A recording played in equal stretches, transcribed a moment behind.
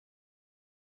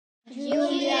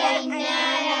Julia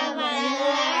Ahinara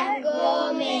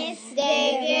Gomez, the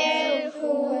girl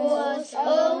who was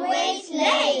always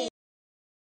late.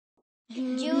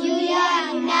 Julia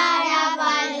Ahinara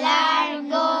Laar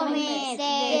Gomez,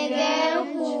 the girl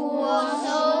who was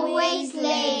always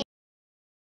late.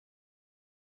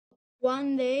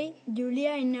 One day,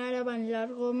 Julia Ahinara Laar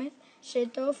Gomez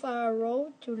set off on a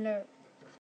road to Laar.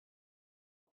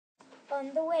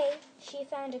 On the way, she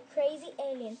found a crazy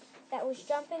alien that was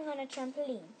jumping on a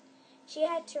trampoline. She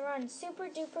had to run super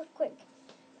duper quick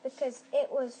because it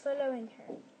was following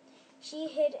her. She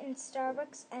hid in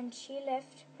Starbucks and she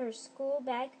left her school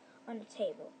bag on a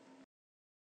table.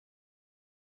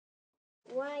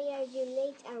 Why are you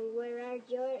late and where are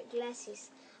your glasses?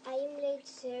 I am late,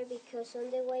 sir, because on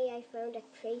the way I found a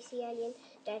crazy alien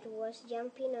that was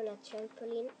jumping on a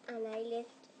trampoline and I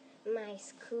left my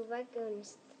school bag on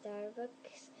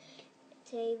Starbucks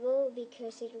table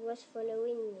because it was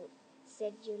following me,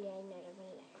 said Julia Ahinara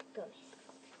Gomez.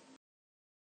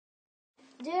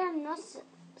 There are no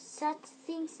such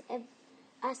things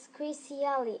as crazy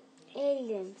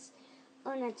aliens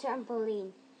on a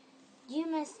trampoline. You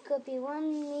must copy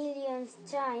 1,000,000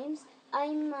 times.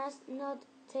 I must not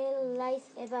tell lies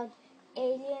about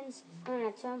aliens on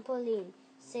a trampoline,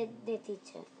 said the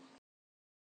teacher.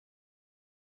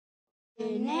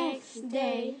 The next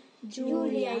day,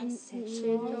 Julia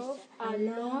set off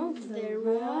along the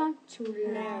road to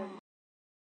Laar.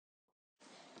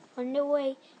 On the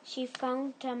way, she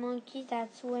found a monkey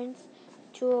that went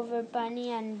to over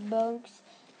bunny and bugs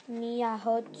me a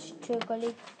hot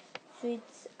chocolate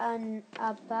sweets and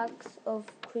a pack of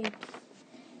crepes.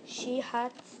 She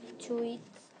had to eat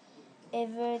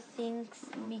everything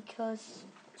because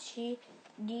she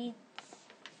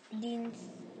didn't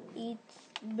eat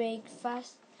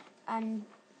breakfast and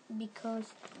because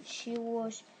she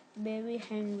was very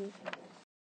hungry.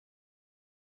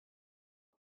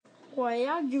 Why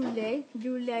are you late,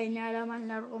 Julia Ahinara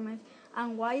Laar Gomez,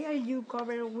 and why are you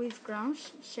covered with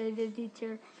crumbs? Said the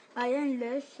teacher. I am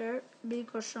late, sir,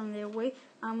 because on the way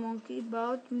a monkey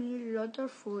bought me a lot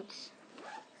of food.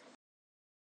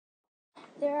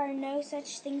 There are no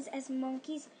such things as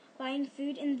monkeys buying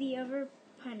food in the over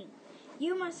bunny.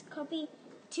 You must copy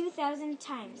 2,000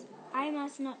 times. I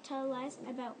must not tell lies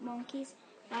about monkeys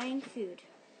buying food.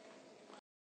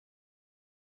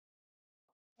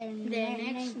 The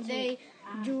next day,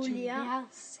 Julia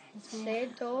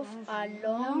set off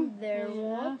along the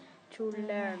road to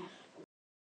Laar.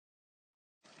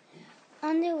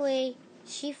 On the way,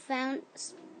 she found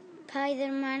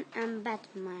Spider-Man and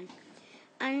Batman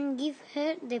and gave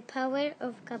her the power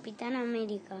of Captain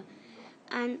America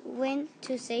and went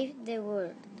to save the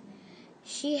world.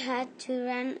 She had to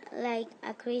run like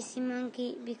a crazy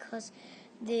monkey because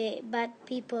the bad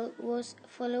people was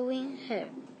following her.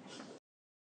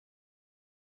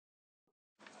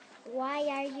 Why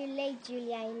are you late,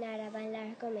 Julia Ahinara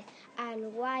Laar Gomez,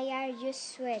 and why are you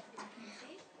sweat?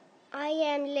 I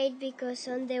am late because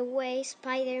on the way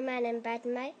Spider-Man and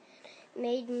Batman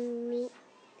made me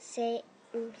save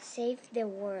the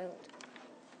world.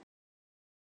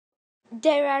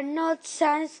 There are not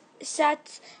such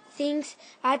things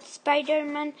as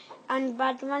Spider-Man and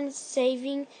Batman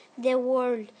saving the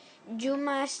world. You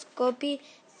must copy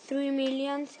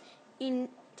 3,000,000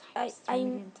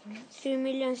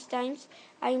 times.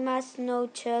 I must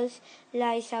not tell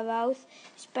lies about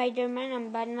Spider-Man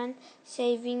and Batman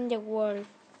saving the world.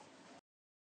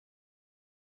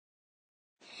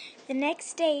 The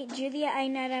next day, Julia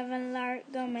Ahinara Laar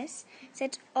Gomez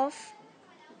set off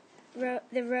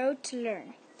the road to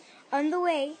learn. On the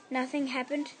way, nothing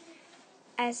happened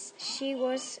as she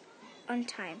was on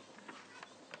time.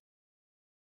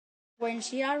 When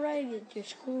she arrived to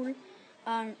school,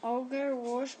 an ogre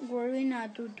was wearing a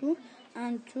tutu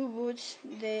and 2 boots.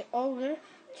 The ogre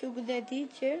took the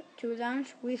teacher to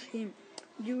dance with him.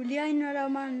 Julia Ahinara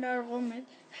Laar Gomez,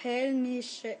 help me,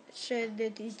 said the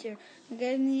teacher.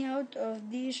 Get me out of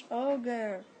this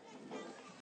ogre.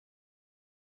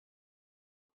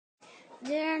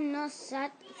 There are no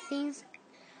such things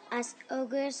as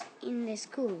ogres in the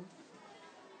school.